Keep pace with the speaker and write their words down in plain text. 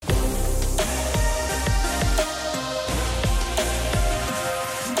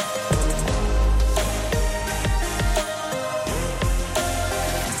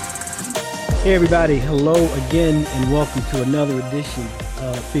Hey everybody, hello again and welcome to another edition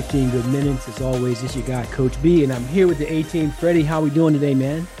of 15 Good Minutes. As always, it's your guy, Coach B, and I'm here with the A-Team. Freddie, how we doing today,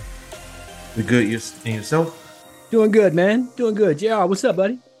 man? We good. And yourself? Doing good, man. Doing good. JR, what's up,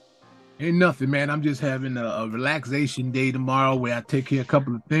 buddy? Ain't nothing, man. I'm just having a relaxation day tomorrow where I take care of a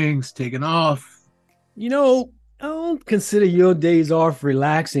couple of things, taking off. You know, I don't consider your days off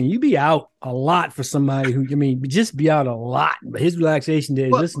relaxing. You be out a lot for somebody who, just be out a lot. But his relaxation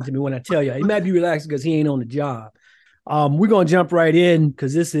days, listen to me when I tell you, he might be relaxing because he ain't on the job. We're going to jump right in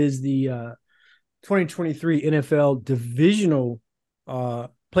because this is the 2023 NFL divisional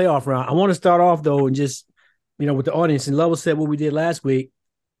playoff round. I want to start off, though, and just, with the audience and level set what we did last week.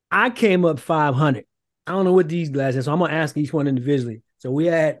 I came up 500. I don't know what these guys are, so I'm going to ask each one individually. So we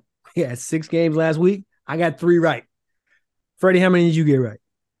had 6 games last week. I got 3 right. Freddie, how many did you get right?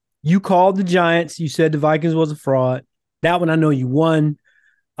 You called the Giants. You said the Vikings was a fraud. That one I know you won.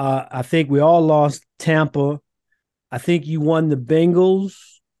 I think we all lost Tampa. I think you won the Bengals,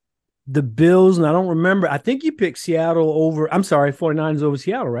 the Bills, and I don't remember. I think you picked Seattle over. I'm sorry, 49ers over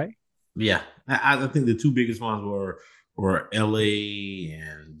Seattle, right? Yeah. I think the 2 biggest ones were LA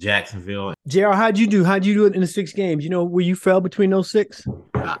and Jacksonville. JR, how'd you do? How'd you do it in the 6 games? Where you fell between those 6?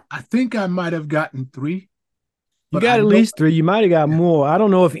 I think I might have gotten 3. You got at least 3. You might have got more. I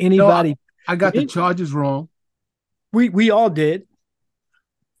don't know if anybody. No, I got the Chargers wrong. We all did.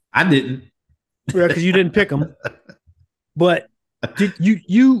 I didn't. Yeah, because you didn't pick them. But did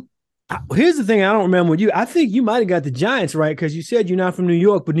you? Here's the thing I don't remember with you. I think you might have got the Giants right because you said you're not from New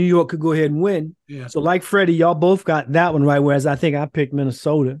York, but New York could go ahead and win. Yeah. So like Freddie, y'all both got that one right, whereas I think I picked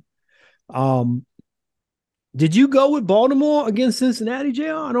Minnesota. Did you go with Baltimore against Cincinnati,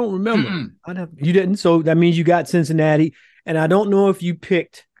 JR? I don't remember. You didn't. So that means you got Cincinnati. And I don't know if you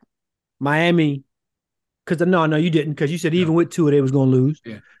picked Miami. Because no, you didn't. Because you said even with 2, they was going to lose.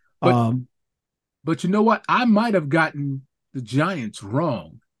 Yeah. But you know what? I might have gotten the Giants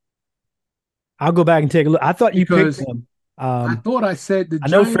wrong. I'll go back and take a look. I thought you picked them. I thought I said the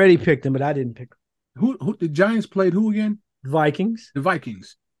Giants. I know Freddie picked them, but I didn't pick them. Who the Giants played who again? Vikings. The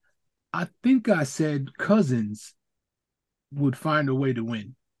Vikings. I think I said Cousins would find a way to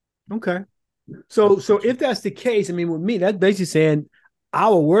win. Okay. So if that's the case, with me, that's basically saying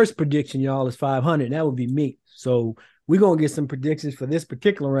our worst prediction, y'all, is 500. That would be me. So we're going to get some predictions for this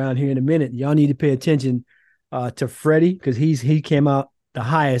particular round here in a minute. Y'all need to pay attention to Freddie because he came out the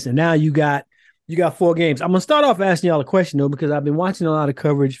highest. And now you got 4 games. I'm going to start off asking y'all a question, though, because I've been watching a lot of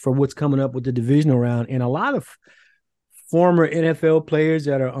coverage for what's coming up with the divisional round. And a lot of former NFL players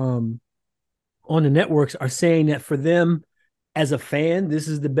that are on the networks are saying that for them as a fan, this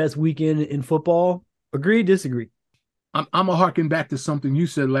is the best weekend in football. Agree, disagree? I'm going to harken back to something you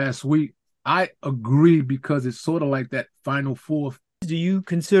said last week. I agree because it's sort of like that Final Four. Do you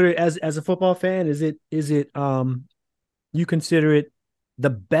consider it as a football fan? Is it you consider it the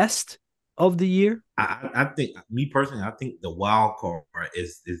best of the year? I think, me personally, I think the wild card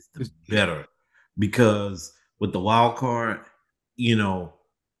is the better because with the wild card,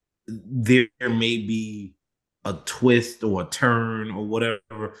 there may be a twist or a turn or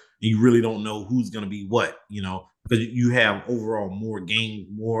whatever. You really don't know who's going to be what, because you have overall more games,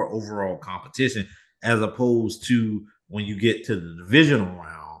 more overall competition, as opposed to when you get to the divisional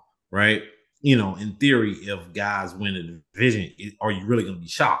round, right? In theory, if guys win the division, are you really going to be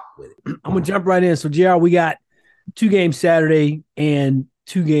shocked with it? I'm going to jump right in. So, JR, we got 2 games Saturday and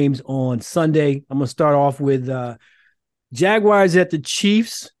 2 games on Sunday. I'm going to start off with Jaguars at the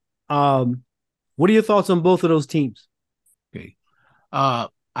Chiefs. What are your thoughts on both of those teams? Okay. I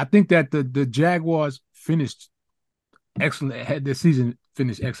think that the Jaguars finished excellent, had their season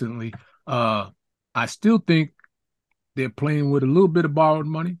finished excellently. I still think they're playing with a little bit of borrowed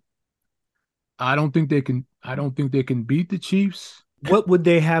money. I don't think they can beat the Chiefs. What would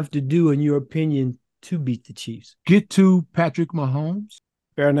they have to do, in your opinion, to beat the Chiefs? Get to Patrick Mahomes.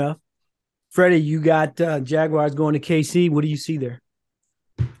 Fair enough. Freddie, you got Jaguars going to KC. What do you see there?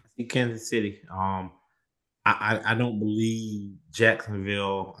 I see Kansas City. I don't believe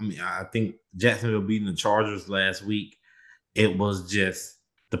Jacksonville. I think Jacksonville beating the Chargers last week. It was just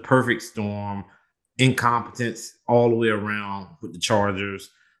the perfect storm, incompetence all the way around with the Chargers.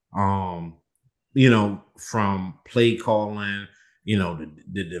 From play calling, the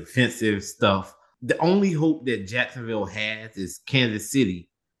defensive stuff. The only hope that Jacksonville has is Kansas City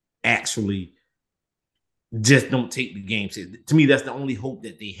actually just don't take the game. To me, that's the only hope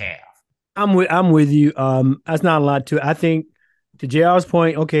that they have. I'm with you. That's not a lot to it. I think to JR's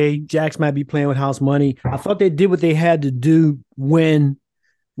point, okay, Jax might be playing with house money. I thought they did what they had to do when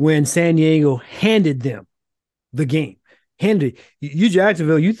San Diego handed them the game. handed. You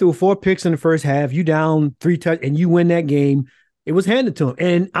Jacksonville, you threw 4 picks in the first half. You down 3 touch, and you win that game. It was handed to him.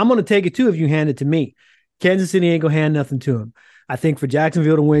 And I'm going to take it too if you hand it to me. Kansas City ain't going to hand nothing to him. I think for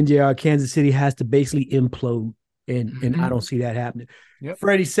Jacksonville to win, JR, Kansas City has to basically implode. And I don't see that happening. Yep.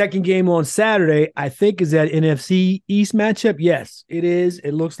 Freddie's second game on Saturday, I think, is that NFC East matchup. Yes, it is.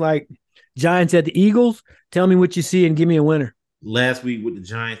 It looks like Giants at the Eagles. Tell me what you see and give me a winner. Last week with the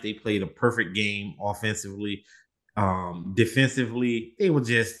Giants, they played a perfect game offensively. Defensively, they were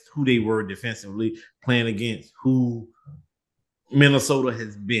just who they were defensively, playing against who Minnesota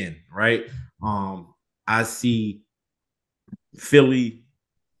has been, right? I see Philly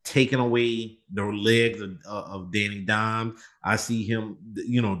taking away the legs of Danny Dimes. I see him,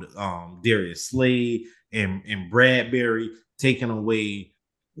 Darius Slade and Bradbury taking away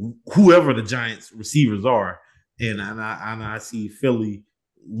whoever the Giants receivers are. And I see Philly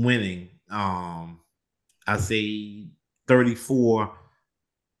winning. I say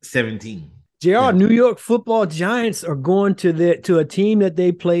 34-17. JR, New York Football Giants are going to a team that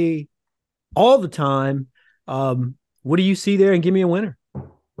they play all the time. What do you see there? And give me a winner.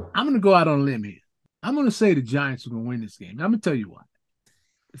 I'm going to go out on a limb here. I'm going to say the Giants are going to win this game. I'm going to tell you why.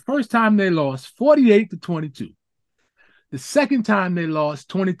 The first time they lost 48-22. The second time they lost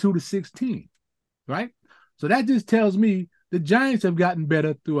 22-16, right? So that just tells me the Giants have gotten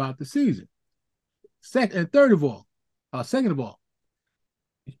better throughout the season. Second of all, both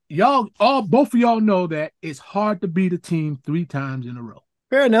of y'all know that it's hard to beat a team 3 times in a row.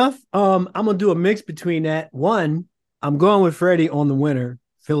 Fair enough. I'm going to do a mix between that. One, I'm going with Freddie on the winner.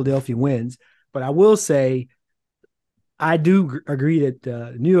 Philadelphia wins. But I will say I do agree that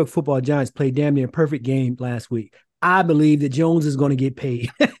the New York Football Giants played damn near a perfect game last week. I believe that Jones is going to get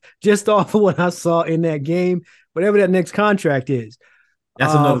paid just off of what I saw in that game, whatever that next contract is.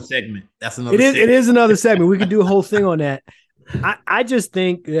 That's another segment. It is another segment. We could do a whole thing on that. I just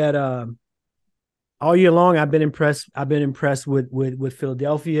think that all year long I've been impressed. I've been impressed with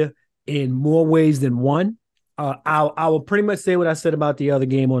Philadelphia in more ways than one. I will pretty much say what I said about the other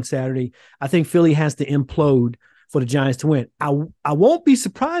game on Saturday. I think Philly has to implode for the Giants to win. I won't be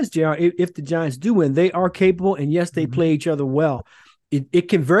surprised, JR, if the Giants do win. They are capable, and yes, they play each other well. It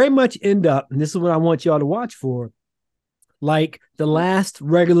can very much end up, and this is what I want y'all to watch for, like the last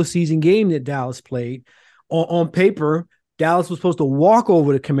regular season game that Dallas played. On paper, Dallas was supposed to walk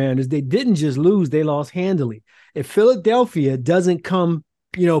over the Commanders. They didn't just lose, they lost handily. If Philadelphia doesn't come,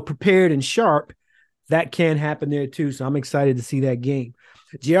 prepared and sharp, that can happen there too. So I'm excited to see that game.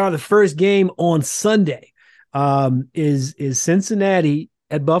 JR, the first game on Sunday is Cincinnati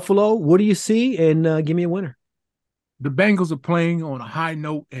at Buffalo. What do you see? And give me a winner. The Bengals are playing on a high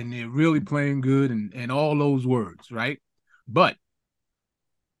note, and they're really playing good and all those words, right? But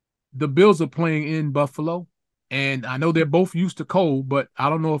the Bills are playing in Buffalo, and I know they're both used to cold, but I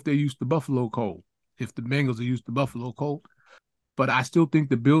don't know if they're used to Buffalo cold, if the Bengals are used to Buffalo cold. But I still think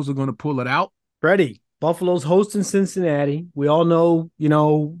the Bills are going to pull it out. Freddie, Buffalo's hosting Cincinnati. We all know,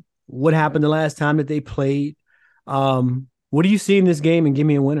 what happened the last time that they played. What do you see in this game? And give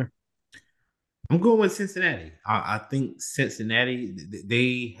me a winner. I'm going with Cincinnati. I think Cincinnati,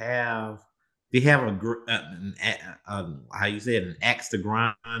 they have an axe to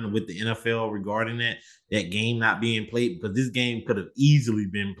grind with the NFL regarding that game not being played, because this game could have easily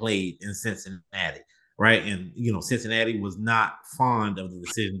been played in Cincinnati, right? And Cincinnati was not fond of the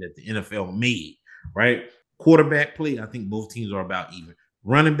decision that the NFL made, right? Quarterback play, I think both teams are about even.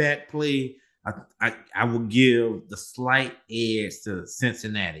 Running back play, I will give the slight edge to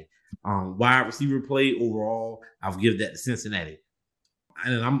Cincinnati. Wide receiver play overall, I'll give that to Cincinnati.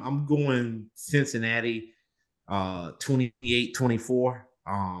 And I'm going Cincinnati 28-24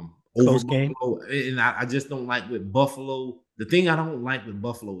 over game. Buffalo. And I just don't like with Buffalo. The thing I don't like with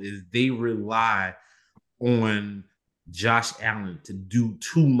Buffalo is they rely on Josh Allen to do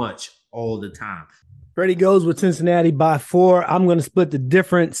too much all the time. Freddie goes with Cincinnati by 4. I'm going to split the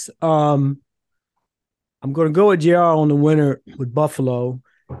difference. I'm going to go with JR on the winner with Buffalo.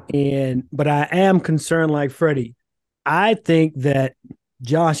 But I am concerned like Freddie. I think that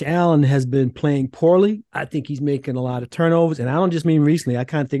Josh Allen has been playing poorly. I think he's making a lot of turnovers. And I don't just mean recently. I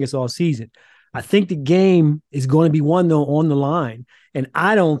kind of think it's all season. I think the game is going to be won, though, on the line. And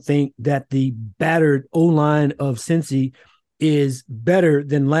I don't think that the battered O-line of Cincy is better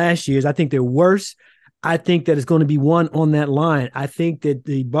than last year's. I think they're worse. I think that it's going to be won on that line. I think that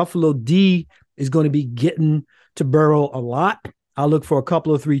the Buffalo D is going to be getting to Burrow a lot. I'll look for a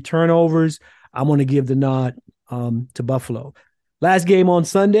couple of 3 turnovers. I'm going to give the nod to Buffalo. Last game on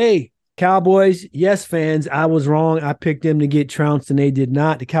Sunday, Cowboys. Yes, fans, I was wrong. I picked them to get trounced, and they did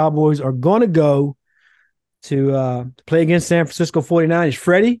not. The Cowboys are going to go to play against San Francisco 49ers.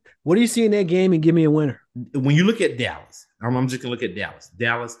 Freddie, what do you see in that game, and give me a winner? When you look at Dallas, I'm just going to look at Dallas.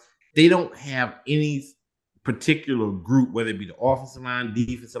 Dallas, they don't have any particular group, whether it be the offensive line,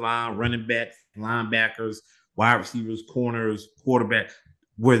 defensive line, running backs, linebackers, wide receivers, corners, quarterback,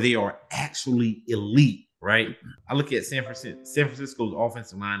 where they are actually elite, right? I look at San Francisco's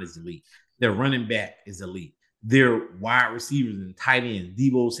offensive line is elite. Their running back is elite. Their wide receivers and tight ends,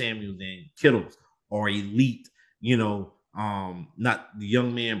 Deebo Samuels and Kittles, are elite. Not the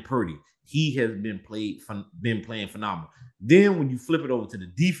young man Purdy. He has been playing phenomenal. Then when you flip it over to the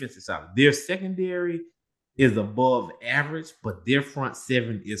defensive side, their secondary is above average, but their front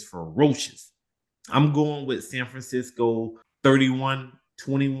seven is ferocious. I'm going with San Francisco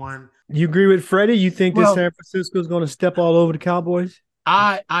 31-21. You agree with Freddie? You think that San Francisco is going to step all over the Cowboys?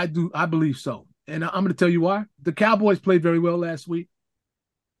 I do. I believe so. And I'm going to tell you why. The Cowboys played very well last week,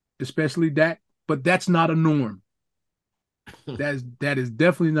 especially Dak, but that's not a norm. That is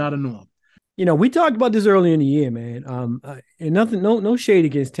definitely not a norm. We talked about this earlier in the year, man. And nothing, no shade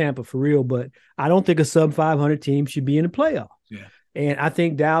against Tampa for real, but I don't think a sub 500 team should be in the playoffs. Yeah. And I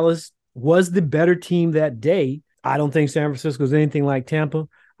think Dallas was the better team that day. I don't think San Francisco is anything like Tampa.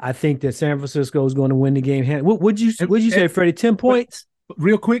 I think that San Francisco is going to win the game. Would you say, Freddie? 10 points?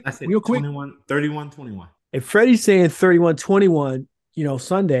 Real quick. 31-21. If Freddie's saying 31-21,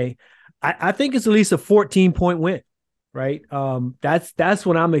 Sunday, I think it's at least a 14-point win. Right. That's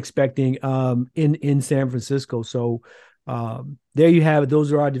what I'm expecting in San Francisco. So there you have it.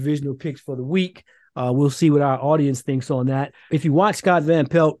 Those are our divisional picks for the week. We'll see what our audience thinks on that. If you watch Scott Van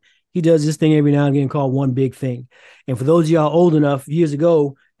Pelt, he does this thing every now and again called One Big Thing. And for those of y'all old enough, years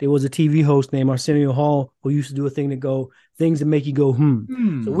ago, there was a TV host named Arsenio Hall who used to do a thing things that make you go,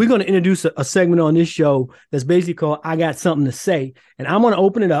 So we're going to introduce a segment on this show that's basically called I Got Something to Say. And I'm going to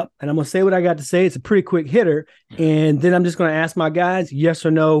open it up and I'm going to say what I got to say. It's a pretty quick hitter. And then I'm just going to ask my guys, yes or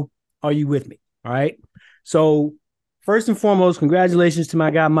no, are you with me? All right. So first and foremost, congratulations to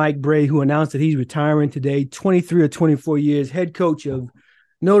my guy, Mike Brey, who announced that he's retiring today, 23 or 24 years, head coach of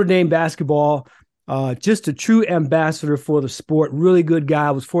Notre Dame basketball. Just a true ambassador for the sport. Really good guy.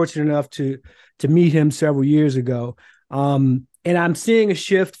 I was fortunate enough to meet him several years ago. And I'm seeing a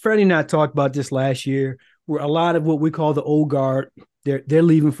shift. Freddie and I talked about this last year, where a lot of what we call the old guard, they're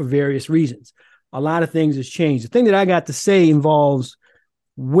leaving for various reasons. A lot of things has changed. The thing that I got to say involves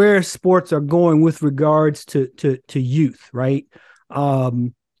where sports are going with regards to youth, right?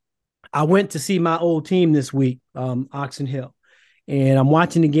 I went to see my old team this week, Oxon Hill, and I'm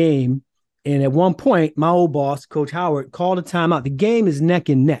watching the game. And at one point, my old boss, Coach Howard, called a timeout. The game is neck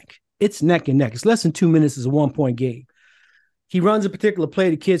and neck. It's neck and neck. It's less than 2 minutes. It's a 1-point game. He runs a particular play.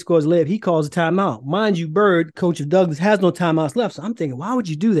 The kid scores a layup. He calls a timeout. Mind you, Bird, coach of Douglas, has no timeouts left. So I'm thinking, why would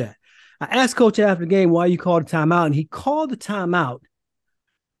you do that? I asked Coach after the game why you called a timeout, and he called the timeout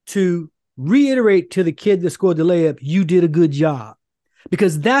to reiterate to the kid that scored the layup, you did a good job.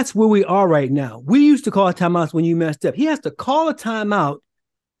 Because that's where we are right now. We used to call timeouts when you messed up. He has to call a timeout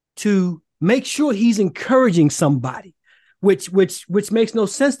to make sure he's encouraging somebody, which makes no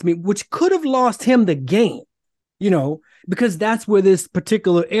sense to me, which could have lost him the game, because that's where this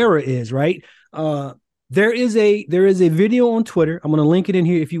particular era is, right? There is a video on Twitter. I'm going to link it in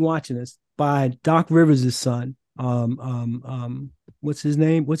here if you're watching this, by Doc Rivers' son. What's his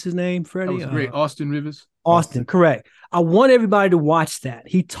name, Freddie? That was great. Austin Rivers. Austin, correct. I want everybody to watch that.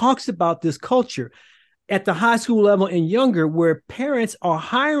 He talks about this culture at the high school level and younger, where parents are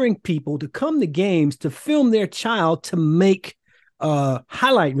hiring people to come to games to film their child to make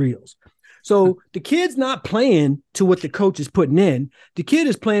highlight reels. So the kid's not playing to what the coach is putting in. The kid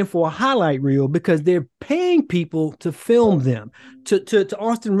is playing for a highlight reel because they're paying people to film them. To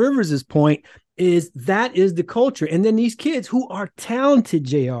Austin Rivers' point, is the culture. And then these kids who are talented,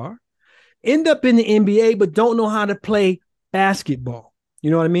 JR, end up in the NBA but don't know how to play basketball. You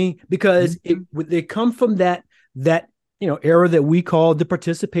know what I mean? Because they come from that era that we call the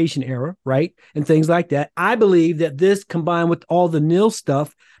participation era, right? And things like that. I believe that this, combined with all the nil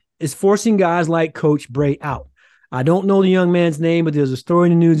stuff, is forcing guys like Coach Brey out. I don't know the young man's name, but there's a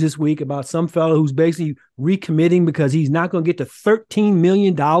story in the news this week about some fellow who's basically recommitting because he's not going to get the $13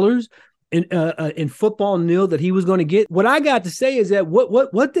 million in football nil that he was going to get. What I got to say is that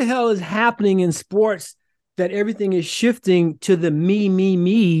what the hell is happening in sports, that everything is shifting to the me,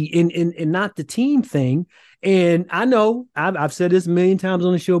 and not the team thing. And I know I've said this a million times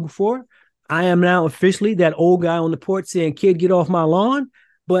on the show before. I am now officially that old guy on the porch saying, kid, get off my lawn.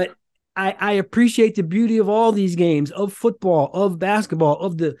 But I appreciate the beauty of all these games, of football, of basketball,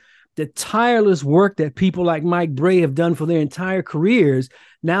 of the the tireless work that people like Mike Brey have done for their entire careers.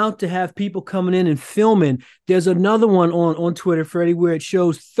 Now to have people coming in and filming. There's another one on Twitter, Freddie, where it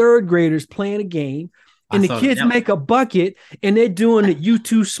shows third graders playing a game. And the kids make a bucket and they're doing it you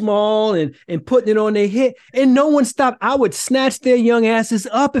too small and putting it on their head. And no one stopped. I would snatch their young asses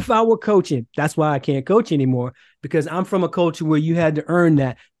up if I were coaching. That's why I can't coach anymore, because I'm from a culture where you had to earn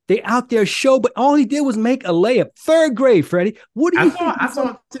that. They out there but all he did was make a layup. Third grade, Freddie. What do you think? I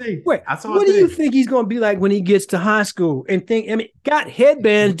saw it today. Wait, what do you think he's going to be like when he gets to high school and got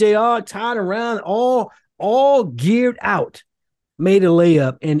headbands, JR, tied around, all geared out, made a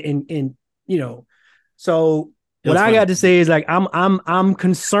layup and so what I got to say is like I'm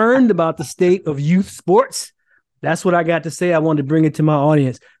concerned about the state of youth sports. That's what I got to say. I wanted to bring it to my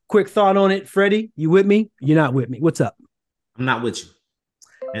audience. Quick thought on it, Freddie. You with me? You're not with me. What's up? I'm not with you.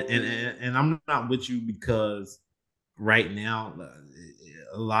 And I'm not with you because right now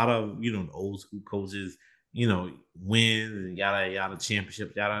a lot of the old school coaches wins and yada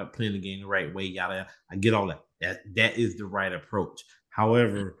championships, yada playing the game the right way, yada. I get all that. That is the right approach.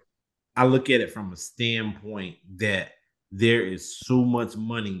 However, I look at it from a standpoint that there is so much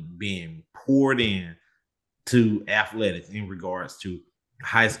money being poured in to athletics in regards to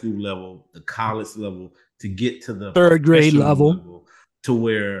high school level, the college level, to get to the third grade level, to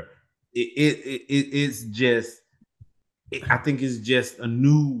where it's just, I think it's just a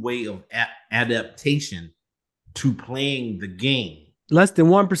new way of adaptation to playing the game. Less than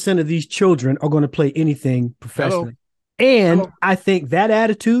 1% of these children are going to play anything professionally. And I think that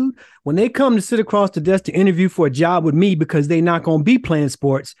attitude, when they come to sit across the desk to interview for a job with me because they're not going to be playing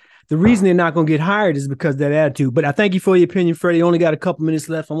sports, the reason they're not going to get hired is because of that attitude. But I thank you for your opinion, Freddie. Only got a couple minutes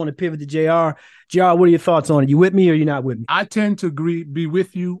left. I want to pivot to JR. JR, what are your thoughts on it? You with me or you not with me? I tend to be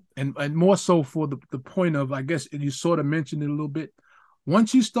with you, and more so for the point of, I guess you sort of mentioned it a little bit.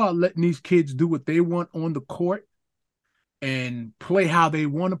 Once you start letting these kids do what they want on the court and play how they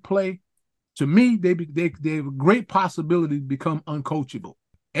want to play, to me, they have a great possibility to become uncoachable.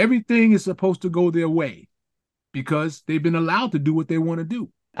 Everything is supposed to go their way because they've been allowed to do what they want to do.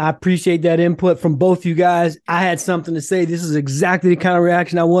 I appreciate that input from both you guys. I had something to say. This is exactly the kind of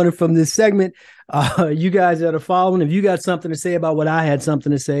reaction I wanted from this segment. You guys that are following, if you got something to say about what I had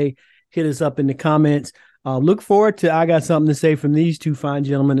something to say, hit us up in the comments. Look forward to I got something to say from these two fine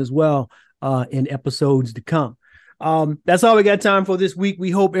gentlemen as well in episodes to come. That's all we got time for this week.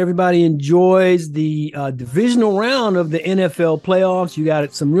 We hope everybody enjoys the divisional round of the NFL playoffs. You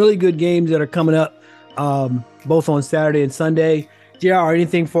got some really good games that are coming up, both on Saturday and Sunday. JR,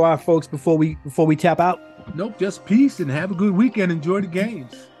 anything for our folks before we tap out? Nope, just peace and have a good weekend. Enjoy the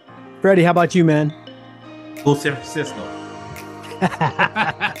games. Freddie, how about you, man? Go San Francisco.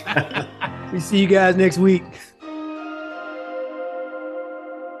 We see you guys next week.